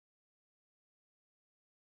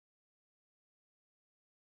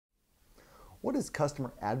What is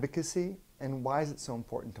customer advocacy and why is it so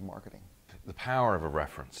important to marketing? The power of a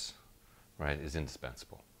reference, right, is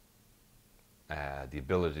indispensable. The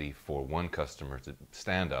ability for one customer to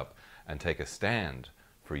stand up and take a stand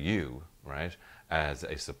for you, right, as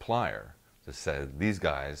a supplier, to say these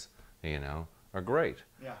guys, you know, are great.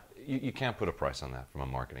 Yeah. You can't put a price on that from a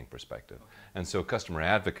marketing perspective. Okay. And so customer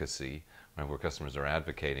advocacy, right, where customers are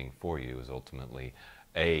advocating for you, is ultimately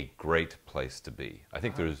a great place to be. I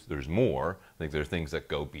think there's more. I think there are things that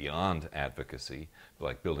go beyond advocacy,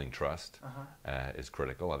 like building trust is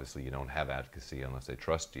critical. Obviously, you don't have advocacy unless they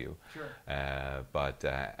trust you. Sure. But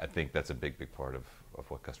I think that's a big part of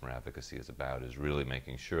what customer advocacy is about, is really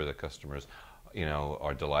making sure that customers, you know,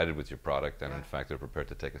 are delighted with your product and in fact they're prepared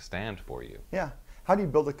to take a stand for you. Yeah. How do you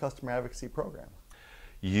build a customer advocacy program?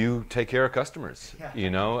 You take care of customers,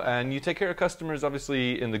 you know, and you take care of customers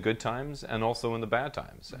obviously in the good times and also in the bad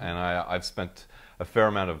times. And I've spent a fair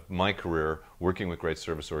amount of my career working with great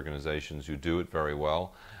service organizations who do it very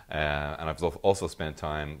well. And I've also spent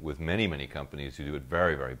time with many companies who do it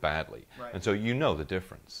very badly. Right. And so you know the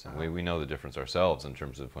difference. And we know the difference ourselves in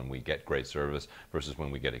terms of when we get great service versus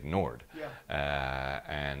when we get ignored. Yeah.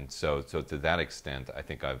 And so to that extent, I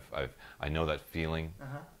think I know that feeling.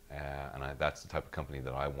 And that's the type of company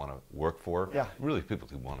that I want to work for. Yeah. Really people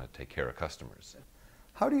who want to take care of customers.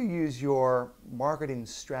 How do you use your marketing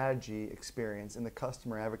strategy experience in the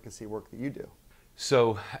customer advocacy work that you do?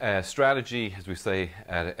 So strategy, as we say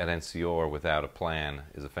at NCR, without a plan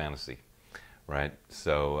is a fantasy, right?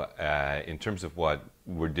 So in terms of what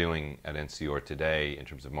we're doing at NCR today, in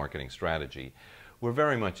terms of marketing strategy, we're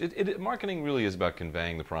very much, marketing really is about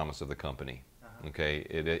conveying the promise of the company. Okay,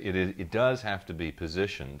 it does have to be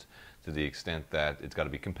positioned to the extent that it's got to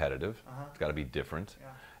be competitive, it's got to be different.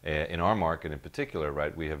 Yeah. In our market in particular,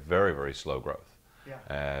 right, we have very slow growth.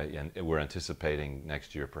 Yeah. And we're anticipating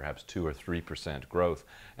next year perhaps 2 or 3% growth,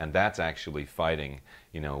 and that's actually fighting,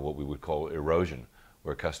 you know, what we would call erosion,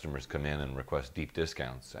 where customers come in and request deep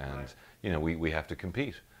discounts, and you know, we have to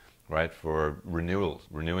compete, right, for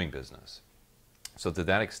renewing business. So to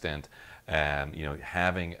that extent, you know,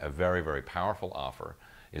 having a very powerful offer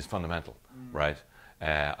is fundamental, right?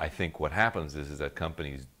 I think what happens is that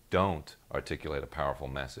companies don't articulate a powerful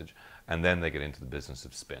message, and then they get into the business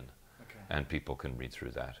of spin, and people can read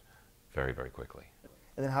through that very quickly.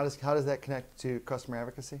 And then how does that connect to customer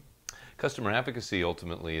advocacy? Customer advocacy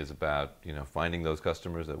ultimately is about, you know, finding those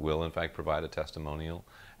customers that will in fact provide a testimonial,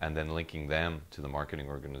 and then linking them to the marketing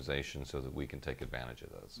organization so that we can take advantage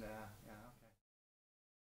of those. Yeah.